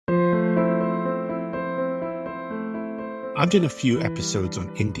I've done a few episodes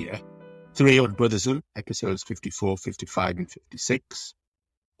on India, 3 on Buddhism, episodes 54, 55, and 56.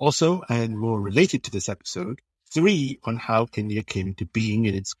 Also, and more related to this episode, 3 on how India came into being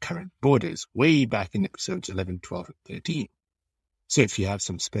in its current borders, way back in episodes 11, 12, and 13. So if you have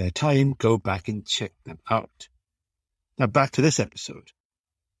some spare time, go back and check them out. Now back to this episode.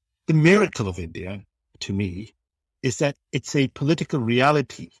 The miracle of India, to me, is that it's a political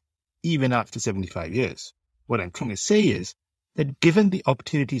reality, even after 75 years. What I'm trying to say is that given the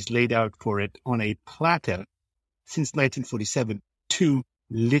opportunities laid out for it on a platter since 1947 to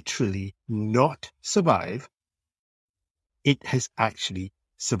literally not survive, it has actually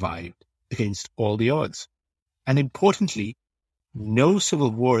survived against all the odds. And importantly, no civil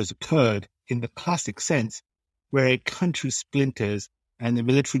war has occurred in the classic sense where a country splinters and the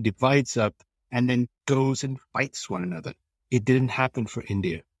military divides up and then goes and fights one another. It didn't happen for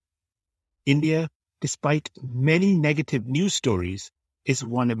India. India, despite many negative news stories, is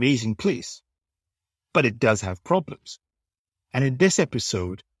one amazing place. But it does have problems. And in this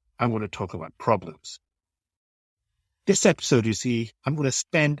episode, I'm going to talk about problems. This episode, you see, I'm going to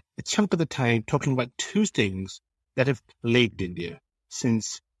spend a chunk of the time talking about 2 things that have plagued India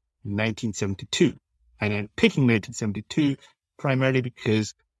since 1972. And I'm picking 1972 primarily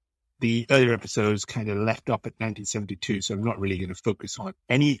because the earlier episodes kind of left off at 1972, so I'm not really going to focus on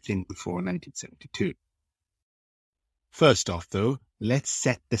anything before 1972. First off, though, let's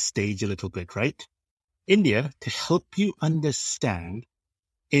set the stage a little bit, right? India, to help you understand,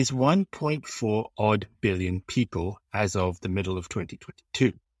 is 1.4 odd billion people as of the middle of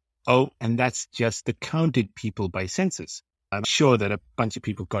 2022. Oh, and that's just the counted people by census. I'm sure that a bunch of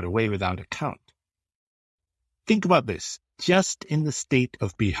people got away without a count. Think about this. Just in the state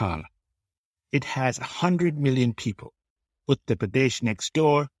of Bihar, it has 100 million people. Uttar Pradesh next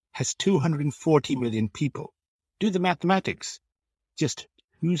door has 240 million people. Do the mathematics. Just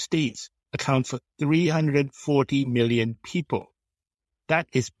 2 states account for 340 million people. That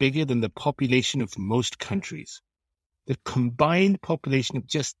is bigger than the population of most countries. The combined population of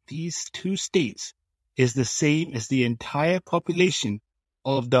just these 2 states is the same as the entire population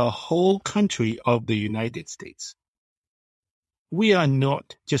of the whole country of the United States. We are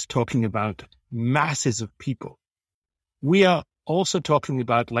not just talking about masses of people. We are also talking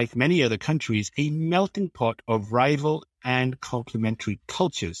about, like many other countries, a melting pot of rival and complementary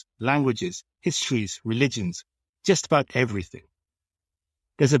cultures, languages, histories, religions, just about everything.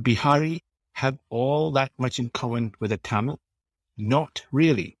 Does a Bihari have all that much in common with a Tamil? Not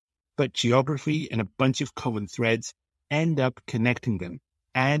really, but geography and a bunch of common threads end up connecting them.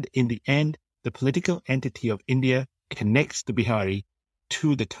 And in the end, the political entity of India connects the Bihari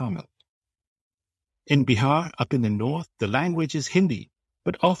to the Tamil. In Bihar, up in the north, the language is Hindi,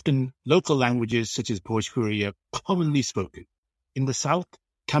 but often local languages such as Bhojpuri are commonly spoken. In the south,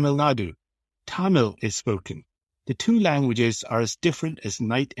 Tamil Nadu, Tamil is spoken. The 2 languages are as different as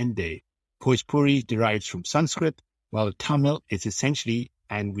night and day. Bhojpuri derives from Sanskrit, while Tamil is essentially,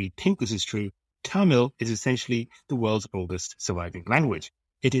 and we think this is true, Tamil is essentially the world's oldest surviving language.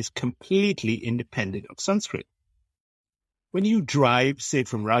 It is completely independent of Sanskrit. When you drive, say,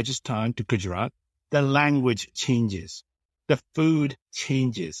 from Rajasthan to Gujarat, the language changes, the food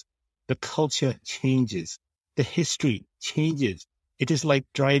changes, the culture changes, the history changes. It is like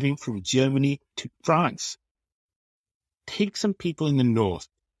driving from Germany to France. Take some people in the north.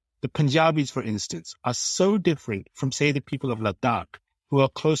 The Punjabis, for instance, are so different from, say, the people of Ladakh, who are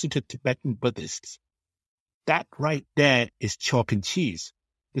closer to Tibetan Buddhists. That right there is chalk and cheese.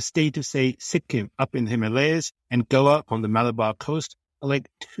 The state of, say, Sikkim up in the Himalayas and Goa on the Malabar coast are like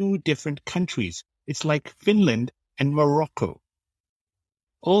 2 different countries. It's like Finland and Morocco.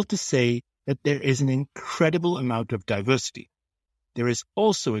 All to say that there is an incredible amount of diversity. There is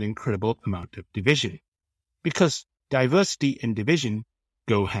also an incredible amount of division, because diversity and division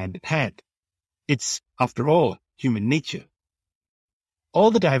go hand in hand. It's, after all, human nature.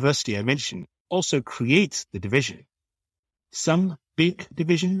 All the diversity I mentioned also creates the division. Some big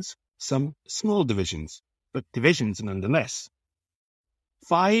divisions, some small divisions, but divisions nonetheless.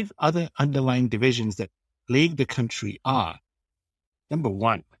 5 other underlying divisions that plague the country are: number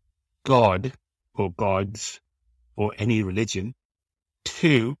 1, God or gods or any religion;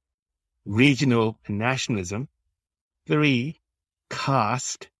 2, regional nationalism; 3,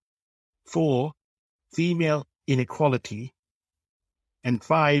 caste; 4, female inequality; and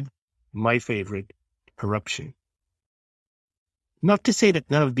 5, my favorite, corruption. Not to say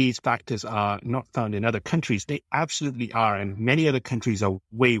that none of these factors are not found in other countries. They absolutely are, and many other countries are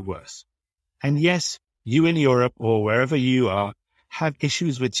way worse. And yes, you in Europe or wherever you are have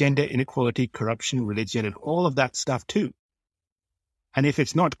issues with gender inequality, corruption, religion, and all of that stuff too. And if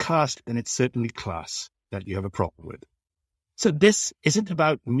it's not caste, then it's certainly class that you have a problem with. So this isn't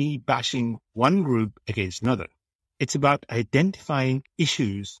about me bashing one group against another. It's about identifying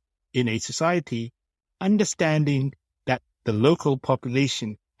issues in a society, understanding that the local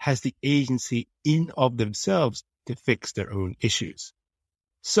population has the agency in of themselves to fix their own issues.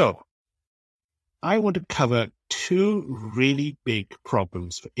 So I want to cover two really big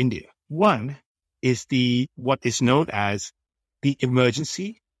problems for India. One is what is known as the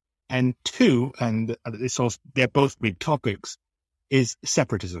emergency, and two, and they're both big topics, is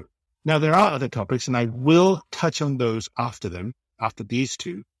separatism. Now, there are other topics, and I will touch on those after these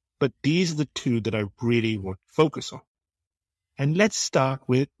two, but these are the two that I really want to focus on. And let's start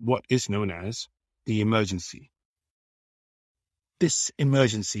with what is known as the emergency. This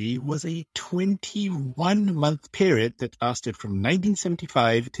emergency was a 21-month period that lasted from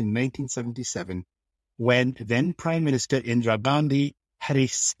 1975 to 1977, when then Prime Minister Indira Gandhi had a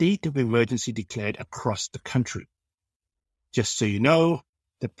state of emergency declared across the country. Just so you know,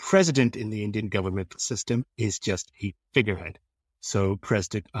 the president in the Indian governmental system is just a figurehead. So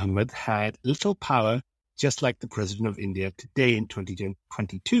President Ahmed had little power, just like the president of India today in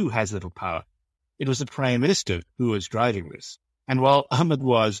 2022 has little power. It was the prime minister who was driving this. And while Ahmed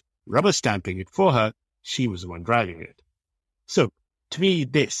was rubber stamping it for her, she was the one driving it. So to me,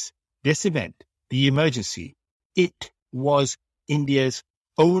 this event, the emergency, it was India's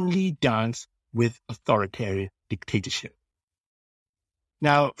only dance with authoritarian dictatorship.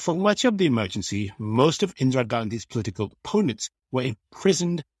 Now, for much of the emergency, most of Indira Gandhi's political opponents were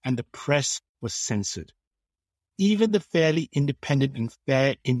imprisoned and the press was censored. Even the fairly independent and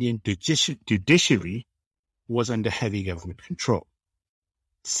fair Indian judiciary was under heavy government control.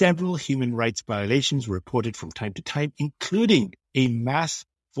 Several human rights violations were reported from time to time, including a mass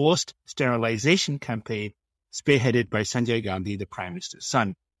forced sterilization campaign spearheaded by Sanjay Gandhi, the Prime Minister's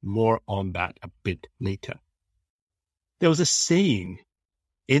son. More on that a bit later. There was a saying,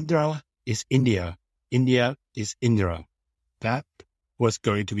 Indira is India, India is Indira. That was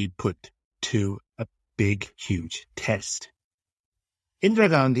going to be put to a big, huge test. Indira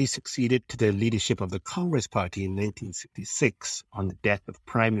Gandhi succeeded to the leadership of the Congress Party in 1966 on the death of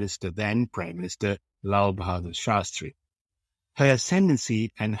then Prime Minister Lal Bahadur Shastri. Her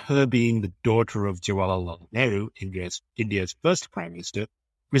ascendancy and her being the daughter of Jawaharlal Nehru, India's first Prime Minister,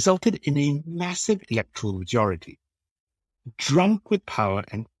 resulted in a massive electoral majority. Drunk with power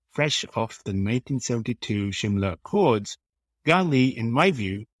and fresh off the 1972 Shimla Accords, Gandhi, in my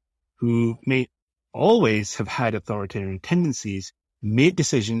view, who may always have had authoritarian tendencies, made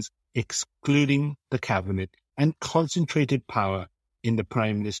decisions excluding the cabinet and concentrated power in the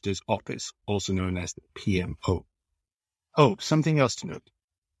Prime Minister's office, also known as the PMO. Oh, something else to note.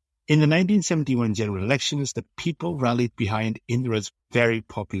 In the 1971 general elections, the people rallied behind Indira's very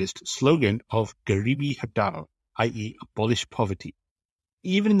populist slogan of Garibi Hatao, i.e. abolish poverty.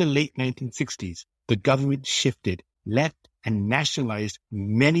 Even in the late 1960s, the government shifted left and nationalized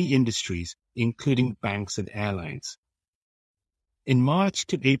many industries, including banks and airlines. In March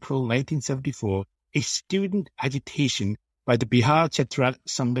to April 1974, a student agitation by the Bihar Chhatra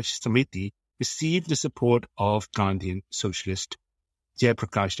Sangharsh Samiti received the support of Gandhian socialist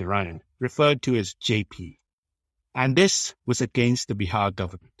Jayaprakash Narayan, referred to as JP. And this was against the Bihar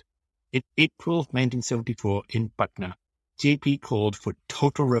government. In April 1974 in Patna, JP called for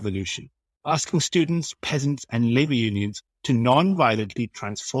total revolution, asking students, peasants, and labor unions to non-violently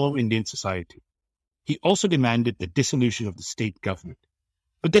transform Indian society. He also demanded the dissolution of the state government.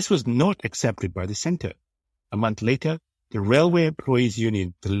 But this was not accepted by the centre. A month later, the Railway Employees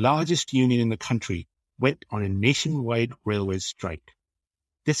Union, the largest union in the country, went on a nationwide railway strike.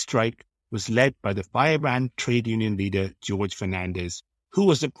 This strike was led by the firebrand trade union leader George Fernandez, who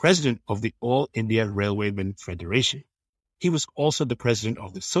was the president of the All India Railwaymen Federation. He was also the president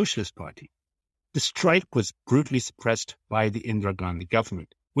of the Socialist Party. The strike was brutally suppressed by the Indira Gandhi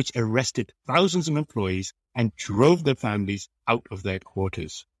government, which arrested thousands of employees and drove their families out of their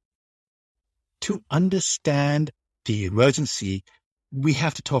quarters. To understand the emergency, we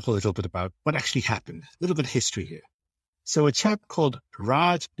have to talk a little bit about what actually happened, a little bit of history here. So a chap called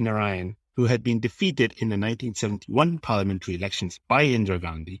Raj Narayan, who had been defeated in the 1971 parliamentary elections by Indira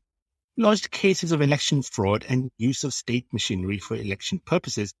Gandhi, lodged cases of election fraud and use of state machinery for election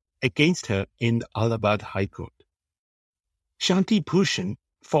purposes against her in the Allahabad High Court. Shanti Bhushan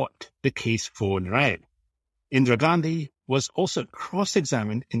fought the case for Narayan. Indira Gandhi was also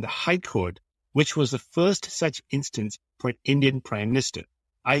cross-examined in the High Court, which was the first such instance for an Indian Prime Minister,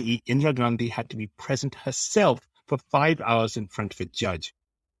 i.e. Indira Gandhi had to be present herself for 5 hours in front of a judge.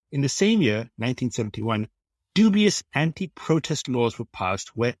 In the same year, 1971, dubious anti-protest laws were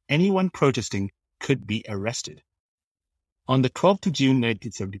passed where anyone protesting could be arrested. On the 12th of June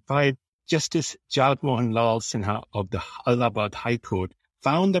 1975, Justice Jagmohan Lal Sinha of the Allahabad High Court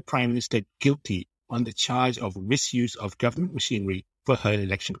found the Prime Minister guilty on the charge of misuse of government machinery for her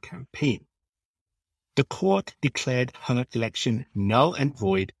election campaign. The court declared her election null and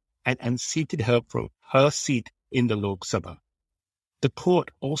void and unseated her from her seat in the Lok Sabha. The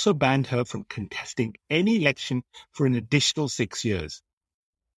court also banned her from contesting any election for an additional 6 years.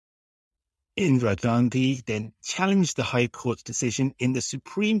 Indira Gandhi then challenged the High Court's decision in the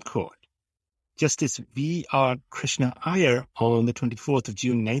Supreme Court. Justice V.R. Krishna Iyer on the 24th of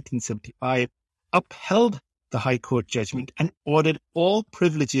June 1975 upheld the High Court judgment and ordered all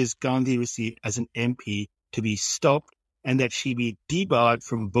privileges Gandhi received as an MP to be stopped and that she be debarred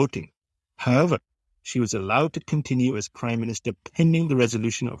from voting. However, she was allowed to continue as Prime Minister pending the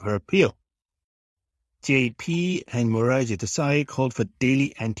resolution of her appeal. JP and Morarji Desai called for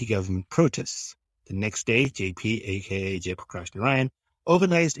daily anti-government protests. The next day, JP, aka Jayaprakash Narayan,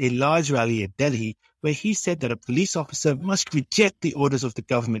 organized a large rally in Delhi where he said that a police officer must reject the orders of the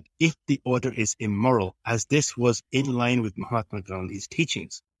government if the order is immoral, as this was in line with Mahatma Gandhi's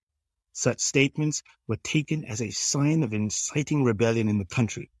teachings. Such statements were taken as a sign of inciting rebellion in the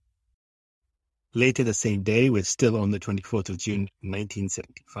country. Later the same day, still on the 24th of June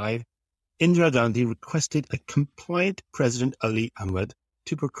 1975, Indira Gandhi requested a compliant President Ali Ahmed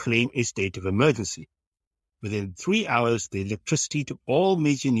to proclaim a state of emergency. Within 3 hours, the electricity to all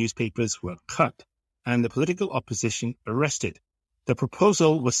major newspapers were cut and the political opposition arrested. The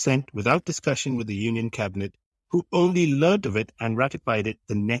proposal was sent without discussion with the Union Cabinet, who only learned of it and ratified it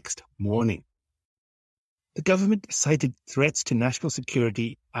the next morning. The government cited threats to national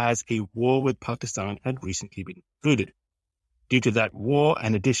security as a war with Pakistan had recently been concluded. Due to that war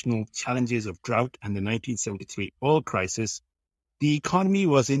and additional challenges of drought and the 1973 oil crisis, the economy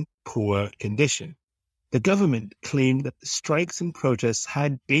was in poor condition. The government claimed that the strikes and protests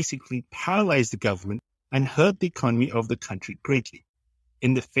had basically paralyzed the government and hurt the economy of the country greatly.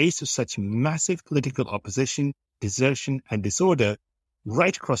 In the face of such massive political opposition, desertion, and disorder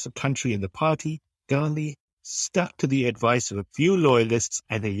right across the country and the party, Gandhi stuck to the advice of a few loyalists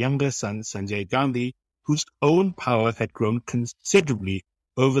and a younger son, Sanjay Gandhi, whose own power had grown considerably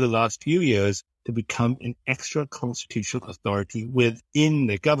over the last few years to become an extra constitutional authority within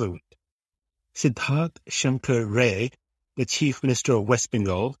the government. Siddharth Shankar Ray, the Chief Minister of West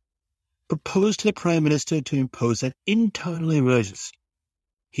Bengal, proposed to the Prime Minister to impose an internal emergency.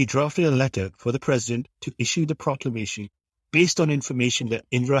 He drafted a letter for the President to issue the proclamation based on information that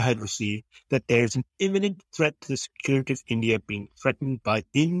Indira had received that there is an imminent threat to the security of India being threatened by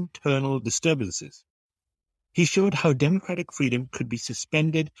internal disturbances. He showed how democratic freedom could be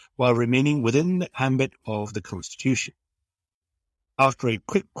suspended while remaining within the ambit of the Constitution. After a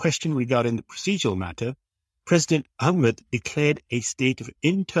quick question regarding the procedural matter, President Ahmed declared a state of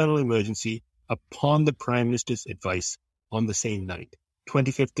internal emergency upon the Prime Minister's advice on the same night,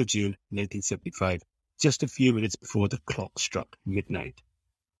 25th of June 1975, just a few minutes before the clock struck midnight.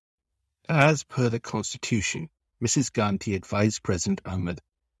 As per the Constitution, Mrs. Gandhi advised President Ahmed,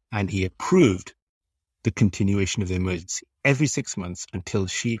 and he approved the continuation of the emergency every 6 months until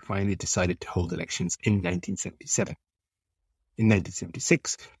she finally decided to hold elections in 1977. In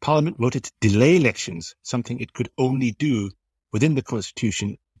 1976, Parliament voted to delay elections, something it could only do within the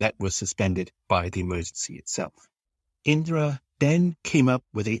Constitution that was suspended by the emergency itself. Indira then came up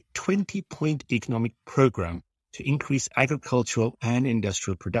with a 20-point economic program to increase agricultural and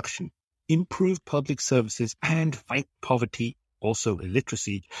industrial production, improve public services, and fight poverty, also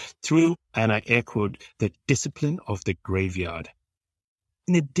illiteracy, through, and I air quote, the discipline of the graveyard.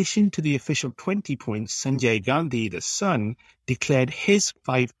 In addition to the official 20 points, Sanjay Gandhi, the son, declared his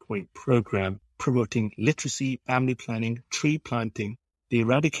 5-point program promoting literacy, family planning, tree planting, the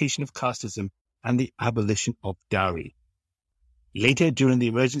eradication of casteism, and the abolition of dowry. Later, during the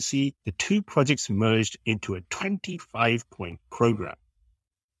emergency, the two projects merged into a 25-point program.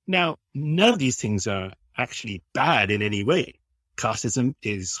 Now, none of these things are actually bad in any way. Casteism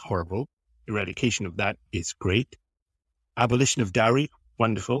is horrible. Eradication of that is great. Abolition of dowry,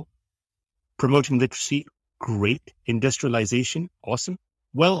 wonderful. Promoting literacy, great. Industrialization, awesome.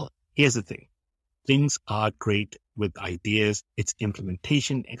 Well, here's the thing. Things are great with ideas. It's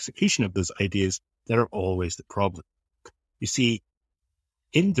implementation, execution of those ideas that are always the problem. You see,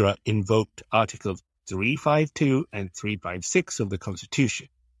 Indira invoked Articles 352 and 356 of the Constitution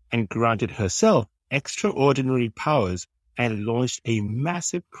and granted herself extraordinary powers and launched a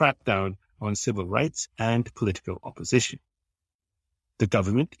massive crackdown on civil rights and political opposition. The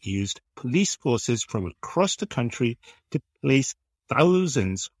government used police forces from across the country to place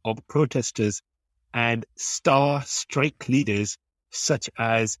thousands of protesters and star strike leaders such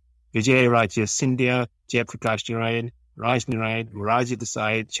as Vijayaraja Scindia, Jayaprakash Narayan, Raj Narayan, Moraji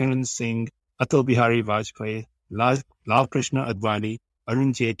Desai, Charan Singh, Atal Bihari Vajpayee, Lal Krishna Advani,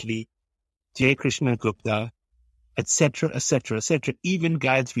 Arun Jaitley, Jai Krishna Gupta, etc., etc., etc., even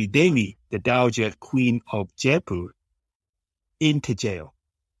Gayatri Devi, the Dowager Queen of Jaipur, into jail.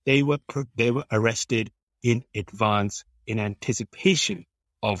 They were arrested in advance in anticipation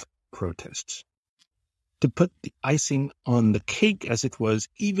of protests. To put the icing on the cake, as it was,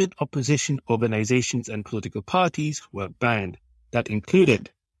 even opposition organizations and political parties were banned. That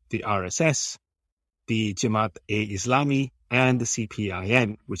included the RSS, the Jamaat-e-Islami, and the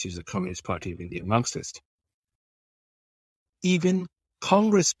CPIM, which is the Communist Party of India Marxist. Even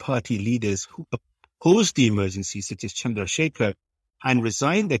Congress party leaders who opposed the emergency, such as Chandrasekhar, and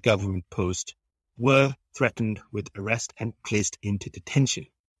resigned their government post, were threatened with arrest and placed into detention.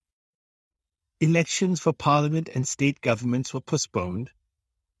 Elections for parliament and state governments were postponed.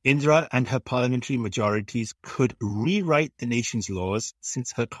 Indira and her parliamentary majorities could rewrite the nation's laws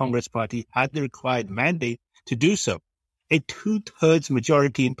since her Congress party had the required mandate to do so, a 2/3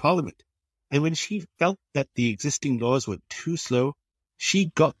 majority in parliament. And when she felt that the existing laws were too slow,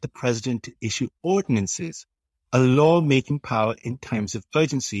 she got the president to issue ordinances, a law-making power in times of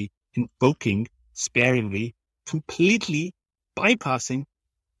urgency, invoking sparingly, completely bypassing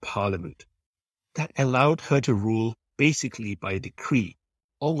parliament. That allowed her to rule basically by decree,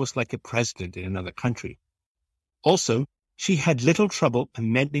 almost like a president in another country. Also, she had little trouble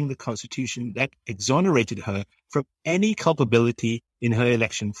amending the constitution that exonerated her from any culpability in her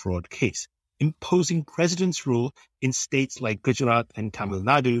election fraud case, imposing president's rule in states like Gujarat and Tamil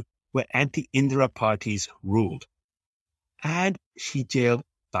Nadu, where anti-Indira parties ruled. And she jailed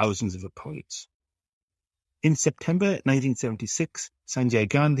thousands of opponents. In September 1976, Sanjay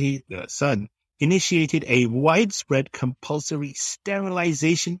Gandhi, the son, initiated a widespread compulsory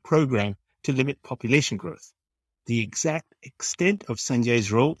sterilization program to limit population growth. The exact extent of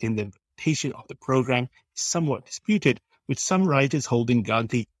Sanjay's role in the implementation of the program is somewhat disputed, with some writers holding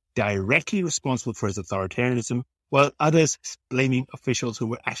Gandhi directly responsible for his authoritarianism, while others blaming officials who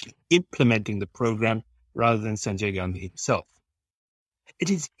were actually implementing the program rather than Sanjay Gandhi himself.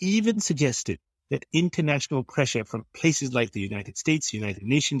 It is even suggested that international pressure from places like the United States, United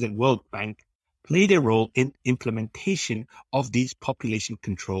Nations, and World Bank played a role in implementation of these population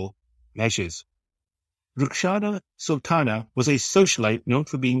control measures. Rukhsana Sultana was a socialite known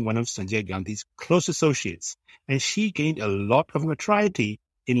for being one of Sanjay Gandhi's close associates, and she gained a lot of notoriety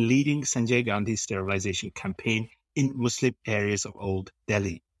in leading Sanjay Gandhi's sterilization campaign in Muslim areas of Old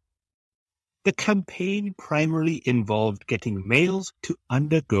Delhi. The campaign primarily involved getting males to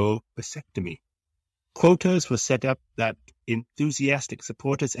undergo vasectomy. Quotas were set up that enthusiastic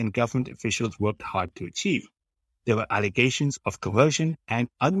supporters and government officials worked hard to achieve. There were allegations of coercion and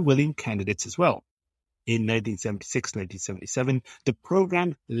unwilling candidates as well. In 1976-1977, the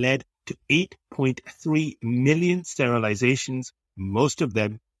program led to 8.3 million sterilizations, most of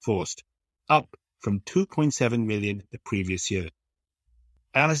them forced, up from 2.7 million the previous year.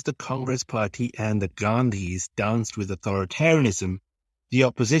 As the Congress Party and the Gandhis danced with authoritarianism, the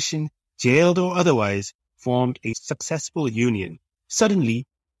opposition, jailed or otherwise, formed a successful union. Suddenly,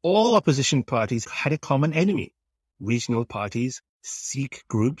 all opposition parties had a common enemy. Regional parties, Sikh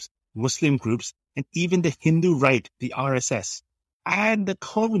groups, Muslim groups, and even the Hindu right, the RSS, and the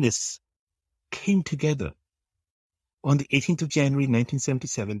communists came together. On the 18th of January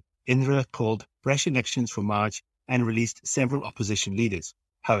 1977, Indira called fresh elections for March and released several opposition leaders.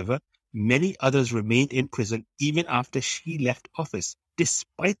 However, many others remained in prison even after she left office,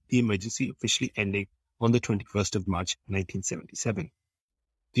 despite the emergency officially ending on the 21st of March 1977.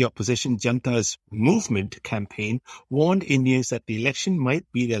 The opposition Janta's Movement campaign warned Indians that the election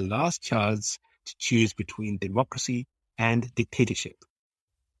might be their last chance to choose between democracy and dictatorship.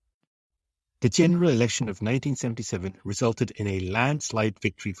 The general election of 1977 resulted in a landslide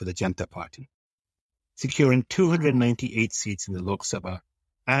victory for the Janta Party, securing 298 seats in the Lok Sabha,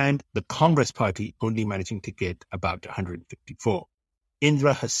 and the Congress Party only managing to get about 154.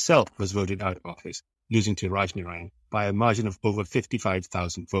 Indira herself was voted out of office, losing to Raj Narayan by a margin of over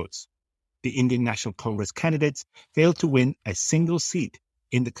 55,000 votes. The Indian National Congress candidates failed to win a single seat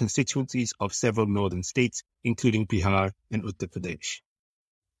in the constituencies of several northern states, including Bihar and Uttar Pradesh.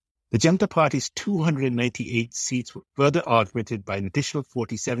 The Janta Party's 298 seats were further augmented by an additional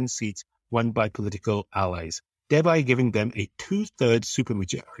 47 seats won by political allies, thereby giving them a 2/3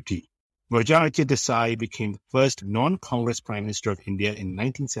 supermajority. Morarji Desai became the first non-Congress Prime Minister of India in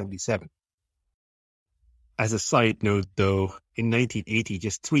 1977. As a side note, though, in 1980,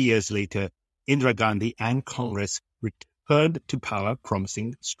 just 3 years later, Indira Gandhi and Congress returned to power,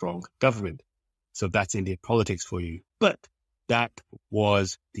 promising strong government. So that's Indian politics for you. But that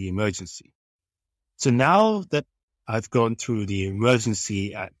was the emergency. So now that I've gone through the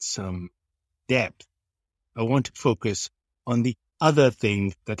emergency at some depth, I want to focus on the other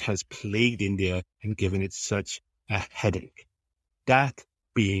thing that has plagued India and given it such a headache. That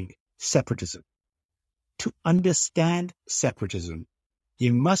being separatism. To understand separatism,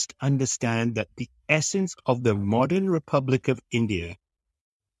 you must understand that the essence of the modern Republic of India,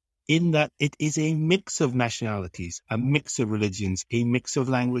 in that it is a mix of nationalities, a mix of religions, a mix of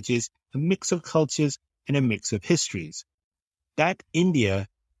languages, a mix of cultures, and a mix of histories. That India,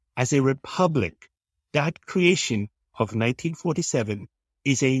 as a republic, that creation of 1947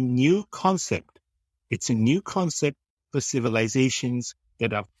 is a new concept. It's a new concept for civilizations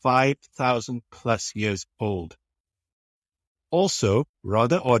that are 5,000 plus years old. Also,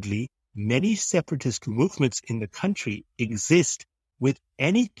 rather oddly, many separatist movements in the country exist with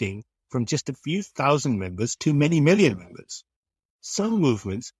anything from just a few thousand members to many million members. Some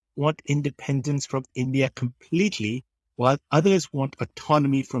movements want independence from India completely, while others want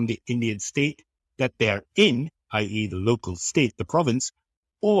autonomy from the Indian state that they are in, i.e. the local state, the province,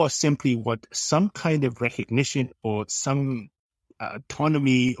 or simply want some kind of recognition or some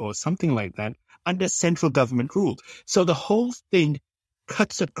autonomy or something like that under central government rule. So the whole thing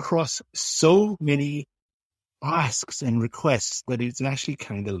cuts across so many asks and requests that it's actually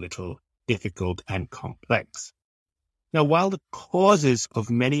kind of little difficult and complex. Now, while the causes of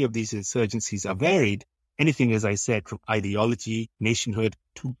many of these insurgencies are varied, anything, as I said, from ideology, nationhood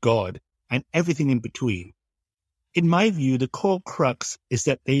to God, and everything in between, in my view, the core crux is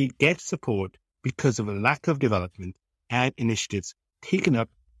that they get support because of a lack of development and initiatives taken up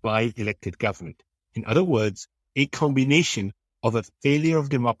by elected government. In other words, a combination of a failure of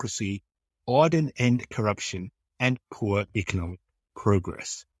democracy, odd and end corruption, and poor economic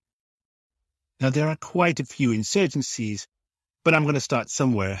progress. Now, there are quite a few insurgencies, but I'm going to start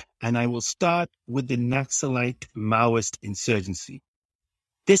somewhere, and I will start with the Naxalite Maoist insurgency.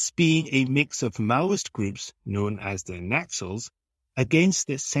 This being a mix of Maoist groups, known as the Naxals, against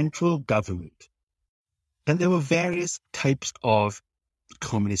the central government. And there were various types of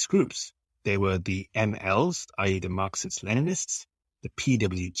communist groups. There were the MLs, i.e. the Marxist-Leninists, the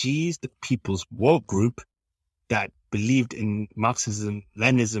PWGs, the People's War Group, that believed in Marxism,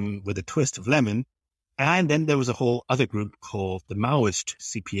 Leninism with a twist of lemon. And then there was a whole other group called the Maoist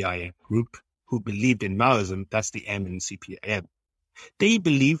CPIM group, who believed in Maoism. That's the M in CPIM. They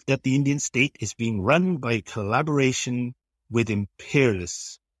believed that the Indian state is being run by collaboration with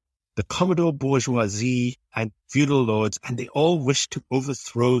imperialists, the Commodore bourgeoisie and feudal lords, and they all wish to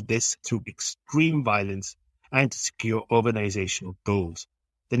overthrow this through extreme violence and to secure organizational goals.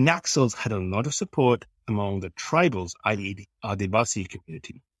 The Naxals had a lot of support among the tribals, i.e. the Adivasi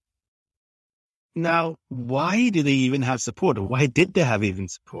community. Now, why do they even have support, or why did they have even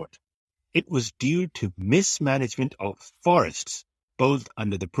support? It was due to mismanagement of forests, both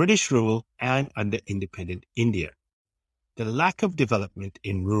under the British rule and under independent India. The lack of development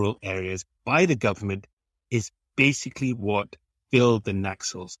in rural areas by the government is basically what filled the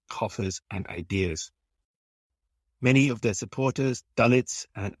Naxals' coffers and ideas. Many of their supporters, Dalits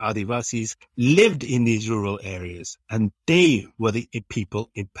and Adivasis, lived in these rural areas, and they were the people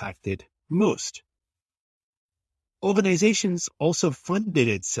impacted most. Organizations also funded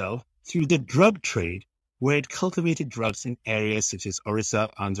itself through the drug trade, where it cultivated drugs in areas such as Orissa,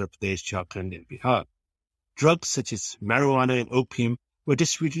 Andhra Pradesh, Jharkhand, and Bihar. Drugs such as marijuana and opium were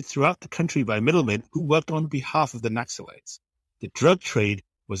distributed throughout the country by middlemen who worked on behalf of the Naxalites. The drug trade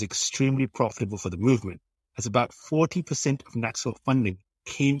was extremely profitable for the movement, as about 40% of Naxal funding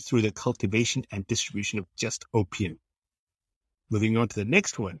came through the cultivation and distribution of just opium. Moving on to the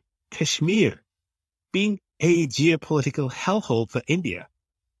next one, Kashmir, being a geopolitical hellhole for India.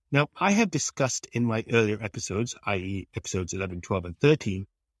 Now, I have discussed in my earlier episodes, i.e. episodes 11, 12, and 13,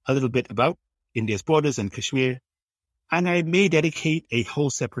 a little bit about India's borders and Kashmir, and I may dedicate a whole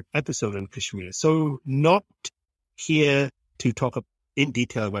separate episode on Kashmir. So not here to talk in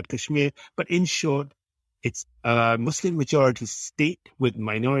detail about Kashmir, but in short, it's a Muslim majority state with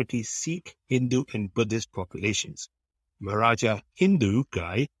minority Sikh, Hindu, and Buddhist populations. Maharaja Hindu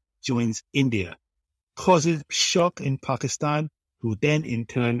guy joins India, causes shock in Pakistan, who then in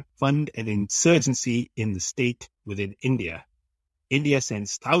turn fund an insurgency in the state within India. India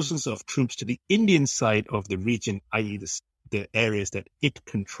sends thousands of troops to the Indian side of the region, i.e. the areas that it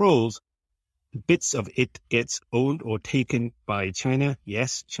controls, bits of it gets owned or taken by China.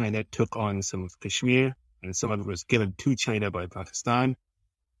 Yes, China took on some of Kashmir, and some of it was given to China by Pakistan.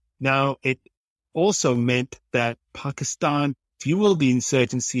 Now, it also meant that Pakistan fueled the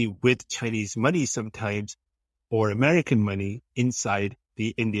insurgency with Chinese money sometimes, or American money, inside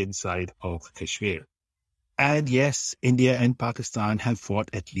the Indian side of Kashmir. And yes, India and Pakistan have fought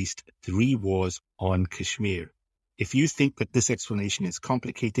at least 3 wars on Kashmir. If you think that this explanation is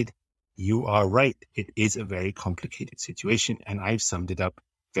complicated, you are right. It is a very complicated situation, and I've summed it up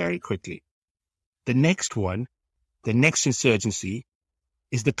very quickly. The next insurgency,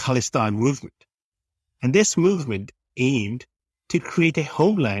 is the Khalistan movement. And this movement aimed to create a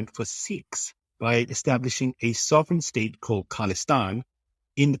homeland for Sikhs by establishing a sovereign state called Khalistan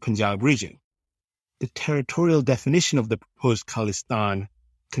in the Punjab region. The territorial definition of the proposed Khalistan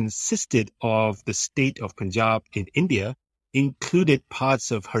consisted of the state of Punjab in India, included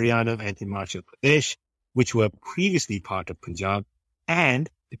parts of Haryana and Himachal Pradesh, which were previously part of Punjab, and,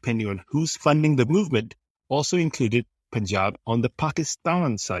 depending on who's funding the movement, also included Punjab on the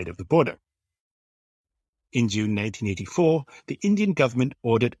Pakistan side of the border. In June 1984, the Indian government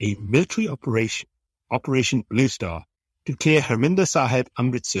ordered a military operation, Operation Blue Star, to clear Harminder Sahib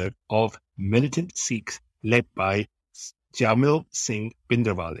Amritsar of militant Sikhs led by Jamil Singh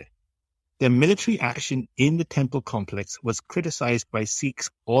Bhindranwale. Their military action in the temple complex was criticized by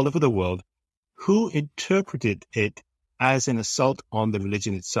Sikhs all over the world, who interpreted it as an assault on the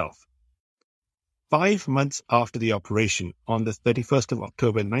religion itself. 5 months after the operation, on the 31st of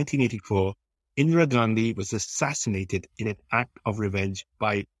October 1984, Indira Gandhi was assassinated in an act of revenge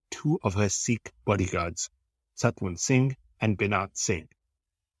by 2 of her Sikh bodyguards, Satwant Singh and Binat Singh.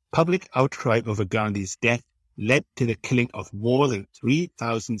 Public outcry over Gandhi's death led to the killing of more than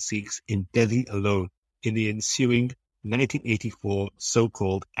 3,000 Sikhs in Delhi alone in the ensuing 1984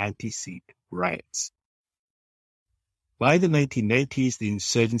 so-called anti-Sikh riots. By the 1990s, the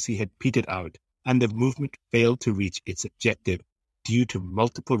insurgency had petered out, and the movement failed to reach its objective due to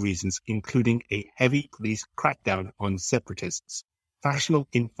multiple reasons, including a heavy police crackdown on separatists, factional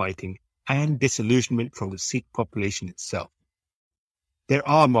infighting, and disillusionment from the Sikh population itself. There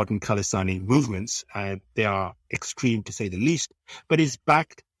are modern Khalistani movements, and they are extreme to say the least, but is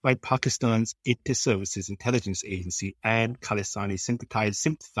backed by Pakistan's Inter-Services Intelligence Agency and Khalistani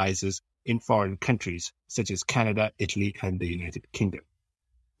sympathizers in foreign countries, such as Canada, Italy, and the United Kingdom.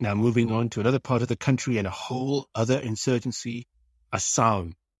 Now moving on to another part of the country and a whole other insurgency,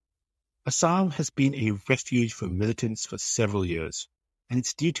 Assam. Assam has been a refuge for militants for several years, and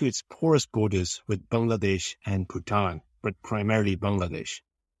it's due to its porous borders with Bangladesh and Bhutan, but primarily Bangladesh,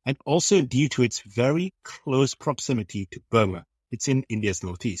 and also due to its very close proximity to Burma. It's in India's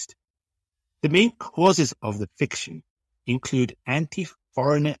northeast. The main causes of the fiction include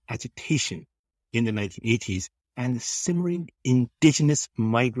anti-foreigner agitation in the 1980s and the simmering indigenous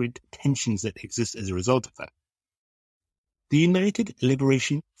migrant tensions that exist as a result of that. The United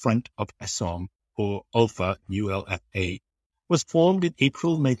Liberation Front of Assam, or ULFA, ULFA, was formed in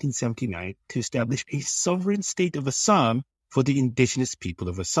April 1979 to establish a sovereign state of Assam for the indigenous people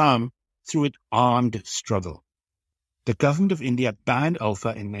of Assam through an armed struggle. The government of India banned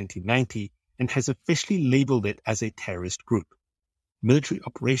ULFA in 1990 and has officially labeled it as a terrorist group. Military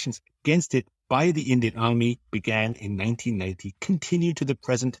operations against it by the Indian Army began in 1990, continue to the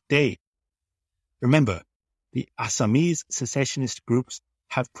present day. Remember, the Assamese secessionist groups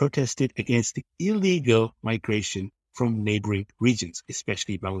have protested against the illegal migration from neighboring regions,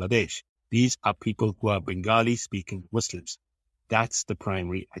 especially Bangladesh. These are people who are Bengali-speaking Muslims. That's the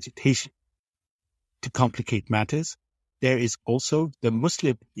primary agitation. To complicate matters, there is also the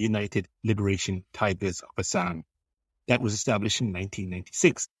Muslim United Liberation Tigers of Assam that was established in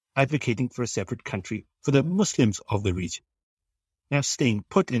 1996, advocating for a separate country for the Muslims of the region. Now, staying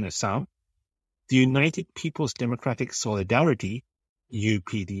put in Assam, the United People's Democratic Solidarity,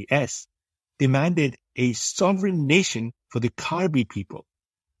 UPDS, demanded a sovereign nation for the Karbi people.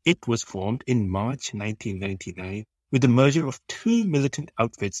 It was formed in March 1999 with the merger of 2 militant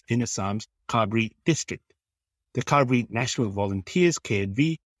outfits in Assam's Karbi district, the Karbi National Volunteers,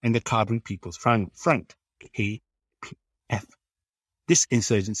 KNV, and the Karbi People's Front, KPF. This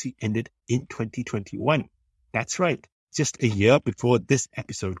insurgency ended in 2021. That's right, just a year before this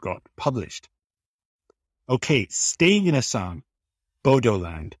episode got published. Okay, staying in Assam,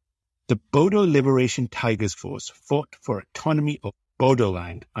 Bodoland. The Bodo Liberation Tigers Force fought for autonomy of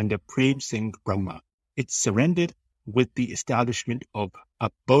Bodoland under Prem Singh Brahma. It surrendered with the establishment of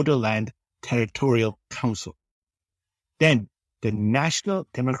a Bodoland Territorial Council. Then, the National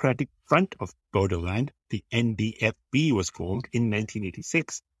Democratic Front of Bodoland, the NDFB, was formed in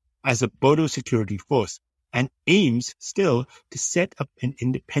 1986 as a Bodo security force and aims still to set up an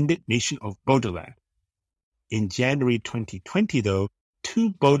independent nation of Bodoland. In January 2020, though, two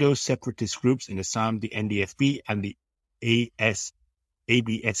Bodo separatist groups in Assam, the NDFB and the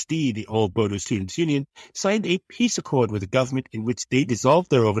ABSD, the All Bodo Students Union, signed a peace accord with the government in which they dissolved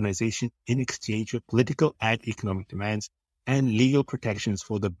their organization in exchange for political and economic demands and legal protections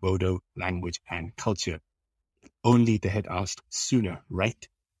for the Bodo language and culture. Only they had asked sooner, right?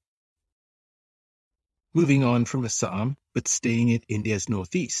 Moving on from Assam, but staying in India's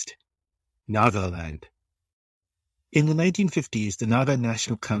northeast, Nagaland. In the 1950s, the Naga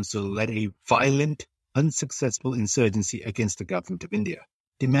National Council led a violent, unsuccessful insurgency against the government of India,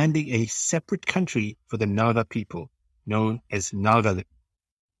 demanding a separate country for the Naga people, known as Nagaland.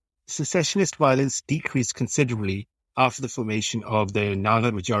 Secessionist violence decreased considerably after the formation of the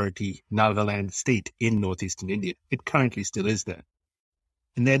Naga-majority Nagaland state in northeastern India. It currently still is there.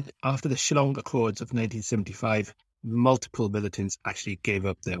 And then after the Shillong Accords of 1975, multiple militants actually gave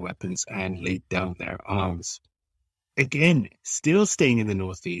up their weapons and laid down their arms. Again, still staying in the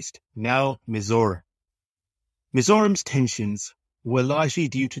northeast, now Mizoram. Mizoram's tensions were largely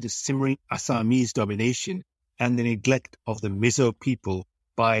due to the simmering Assamese domination and the neglect of the Mizo people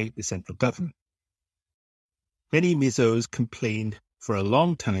by the central government. Many Mizos complained for a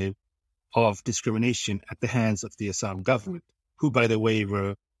long time of discrimination at the hands of the Assam government, who, by the way,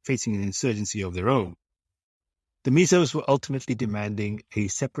 were facing an insurgency of their own. The Mizos were ultimately demanding a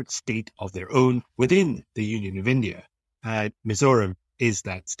separate state of their own within the Union of India, and Mizoram is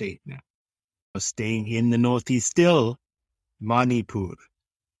that state now. Staying in the northeast still, Manipur.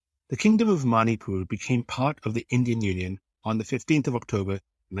 The Kingdom of Manipur became part of the Indian Union on the 15th of October,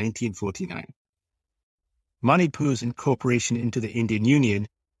 1949. Manipur's incorporation into the Indian Union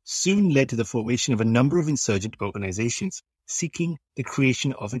soon led to the formation of a number of insurgent organizations seeking the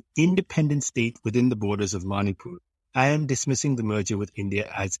creation of an independent state within the borders of Manipur and dismissing the merger with India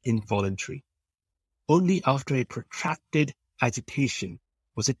as involuntary. Only after a protracted agitation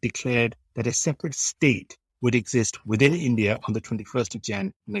was it declared that a separate state would exist within India on the 21st of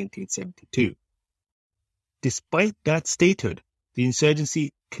January 1972. Despite that statehood, the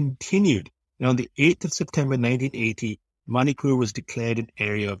insurgency continued, and on the 8th of September 1980, Manipur was declared an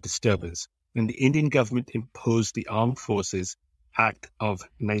area of disturbance, when the Indian government imposed the Armed Forces Act of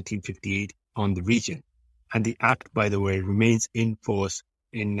 1958 on the region. And the act, by the way, remains in force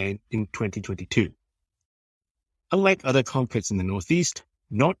in 2022. Unlike other conflicts in the northeast,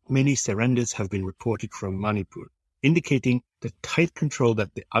 not many surrenders have been reported from Manipur, indicating the tight control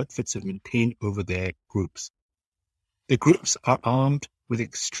that the outfits have maintained over their groups. The groups are armed with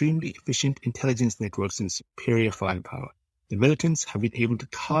extremely efficient intelligence networks and superior firepower. The militants have been able to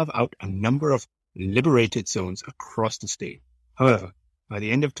carve out a number of liberated zones across the state. However, by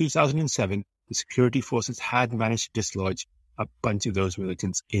the end of 2007, the security forces had managed to dislodge a bunch of those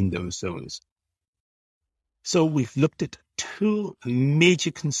militants in those zones. So we've looked at two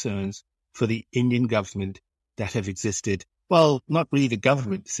major concerns for the Indian government that have existed. Well, not really the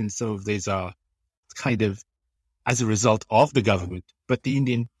government, since some of these are kind of as a result of the government, but the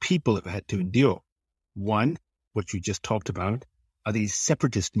Indian people have had to endure. One, what you just talked about, are these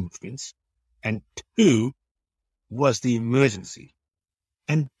separatist movements, and two was the emergency.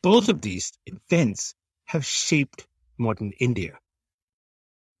 And both of these events have shaped modern India.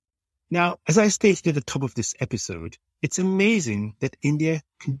 Now, as I stated at the top of this episode, it's amazing that India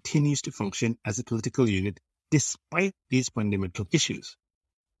continues to function as a political unit despite these fundamental issues.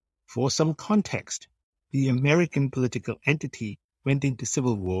 For some context, the American political entity went into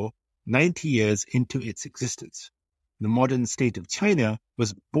civil war 90 years into its existence. The modern state of China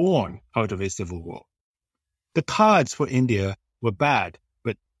was born out of a civil war. The cards for India were bad,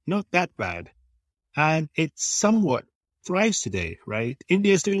 but not that bad. And it somewhat thrives today, right?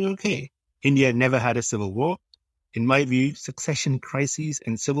 India is doing okay. India never had a civil war. In my view, succession crises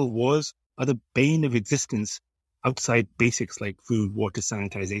and civil wars are the bane of existence outside basics like food, water,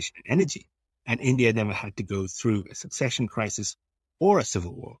 sanitization, and energy. And India never had to go through a succession crisis or a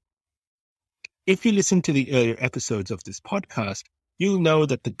civil war. If you listen to the earlier episodes of this podcast, you'll know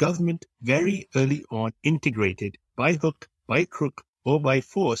that the government very early on integrated by hook, by crook, or by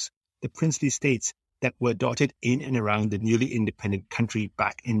force the princely states that were dotted in and around the newly independent country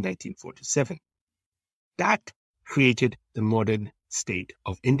back in 1947. That created the modern state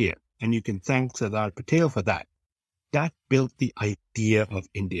of India, and you can thank Sardar Patel for that. That built the idea of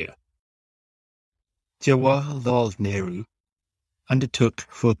India. Jawaharlal Nehru undertook,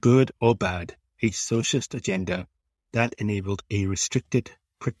 for good or bad, a socialist agenda that enabled a restricted,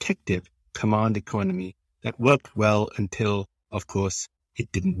 protective command economy that worked well until, of course,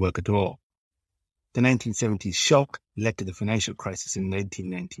 it didn't work at all. The 1970s shock led to the financial crisis in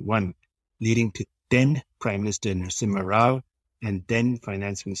 1991, leading to then Prime Minister Narasimha Rao and then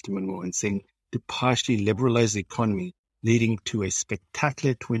Finance Minister Manmohan Singh to partially liberalize the economy, leading to a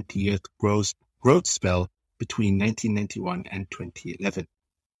spectacular 20-year growth spell between 1991 and 2011.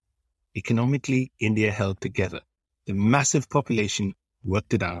 Economically, India held together. The massive population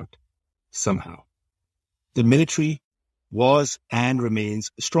worked it out somehow. The military was and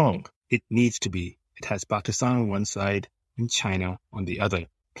remains strong. It needs to be. It has Pakistan on one side and China on the other,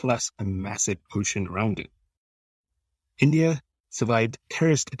 plus a massive ocean around it. India survived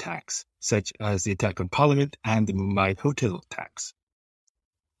terrorist attacks, such as the attack on Parliament and the Mumbai hotel attacks.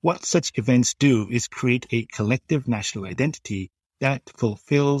 What such events do is create a collective national identity that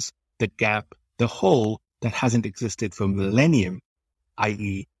fulfills the gap, the hole that hasn't existed for millennium,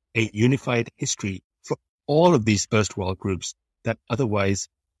 i.e. a unified history for all of these first world groups that otherwise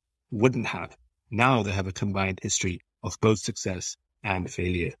wouldn't have. Now they have a combined history of both success and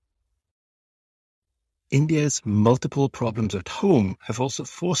failure. India's multiple problems at home have also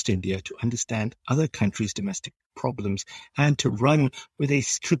forced India to understand other countries' domestic problems and to run with a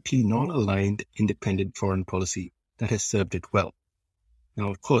strictly non-aligned independent foreign policy that has served it well. Now,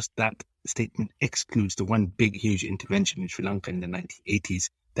 of course, that statement excludes the one big, huge intervention in Sri Lanka in the 1980s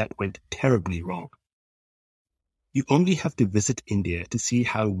that went terribly wrong. You only have to visit India to see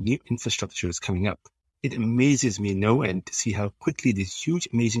how new infrastructure is coming up. It amazes me no end to see how quickly these huge,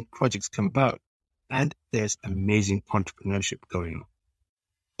 amazing projects come about. And there's amazing entrepreneurship going on.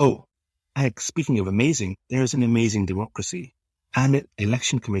 Oh, and speaking of amazing, there is an amazing democracy and an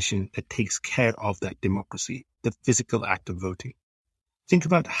election commission that takes care of that democracy, the physical act of voting. Think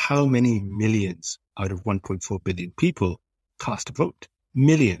about how many millions out of 1.4 billion people cast a vote.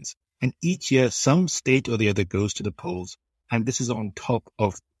 Millions. And each year, some state or the other goes to the polls. And this is on top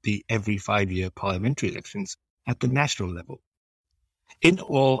of the every 5-year parliamentary elections at the national level. In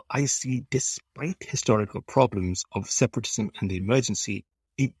all, I see, despite historical problems of separatism and the emergency,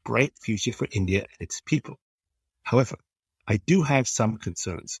 a bright future for India and its people. However, I do have some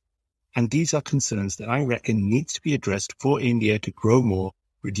concerns, and these are concerns that I reckon needs to be addressed for India to grow more,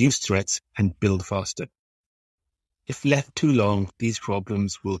 reduce threats, and build faster. If left too long, these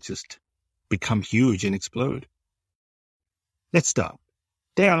problems will just become huge and explode. Let's start.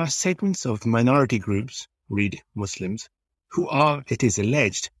 There are segments of minority groups, read Muslims, who are, it is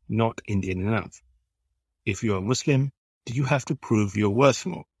alleged, not Indian enough. If you are Muslim, do you have to prove your worth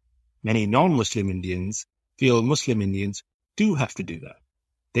more? Many non-Muslim Indians feel Muslim Indians do have to do that.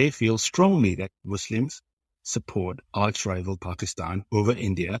 They feel strongly that Muslims support arch-rival Pakistan over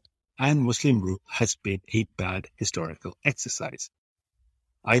India, and Muslim rule has been a bad historical exercise.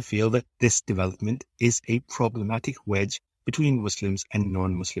 I feel that this development is a problematic wedge between Muslims and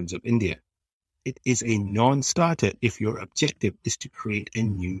non-Muslims of India. It is a non-starter if your objective is to create a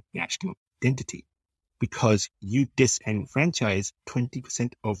new national identity, because you disenfranchise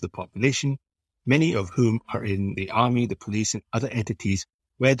 20% of the population, many of whom are in the army, the police, and other entities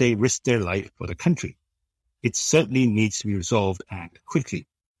where they risk their life for the country. It certainly needs to be resolved and quickly.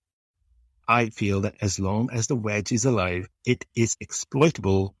 I feel that as long as the wedge is alive, it is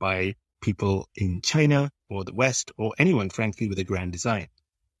exploitable by people in China or the West or anyone, frankly, with a grand design.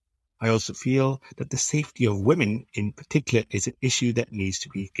 I also feel that the safety of women in particular is an issue that needs to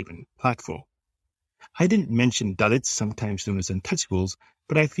be given a platform. I didn't mention Dalits, sometimes known as untouchables,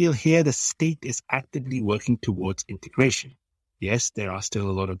 but I feel here the state is actively working towards integration. Yes, there are still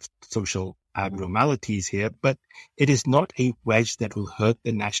a lot of social abnormalities here, but it is not a wedge that will hurt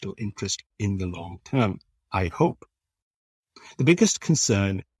the national interest in the long term, I hope. The biggest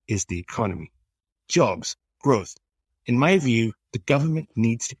concern is the economy. Jobs, growth. In my view, the government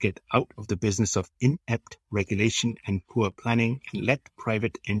needs to get out of the business of inept regulation and poor planning and let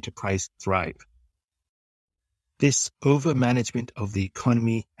private enterprise thrive. This over-management of the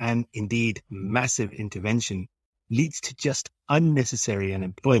economy and indeed massive intervention leads to just unnecessary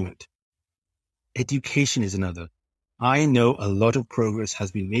unemployment. Education is another. I know a lot of progress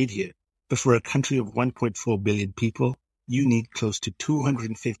has been made here, but for a country of 1.4 billion people, you need close to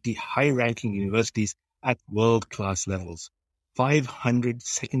 250 high-ranking universities at world-class levels, 500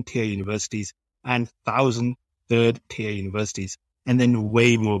 second-tier universities, and 1,000 third-tier universities, and then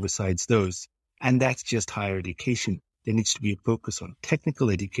way more besides those. And that's just higher education. There needs to be a focus on technical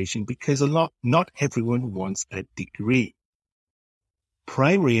education because not everyone wants a degree.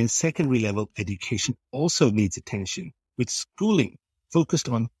 Primary and secondary level education also needs attention, with schooling focused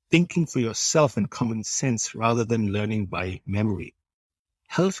on thinking for yourself and common sense rather than learning by memory.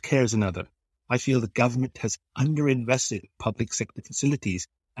 Healthcare is another. I feel the government has underinvested in public sector facilities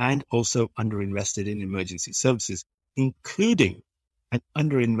and also underinvested in emergency services, including an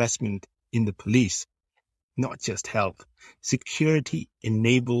underinvestment in the police, not just health. Security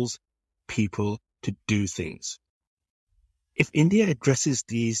enables people to do things. If India addresses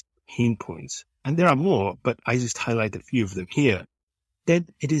these pain points, and there are more, but I just highlight a few of them here, then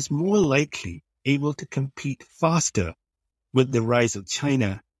it is more likely able to compete faster with the rise of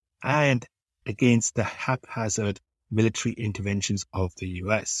China and against the haphazard military interventions of the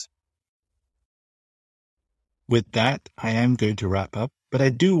US. With that, I am going to wrap up, but I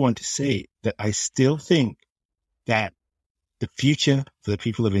do want to say that I still think that the future for the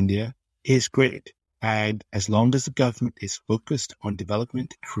people of India is great. And as long as the government is focused on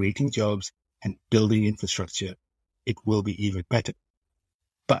development, creating jobs, and building infrastructure, it will be even better.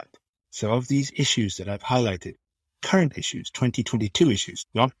 But some of these issues that I've highlighted, current issues, 2022 issues,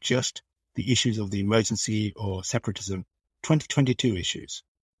 not just the issues of the emergency or separatism, 2022 issues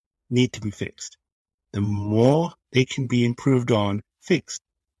need to be fixed. The more they can be improved on, fixed,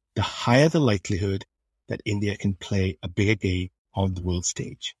 the higher the likelihood that India can play a bigger game on the world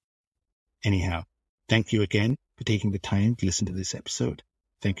stage. Anyhow, thank you again for taking the time to listen to this episode.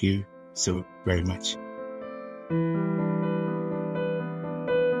 Thank you so very much.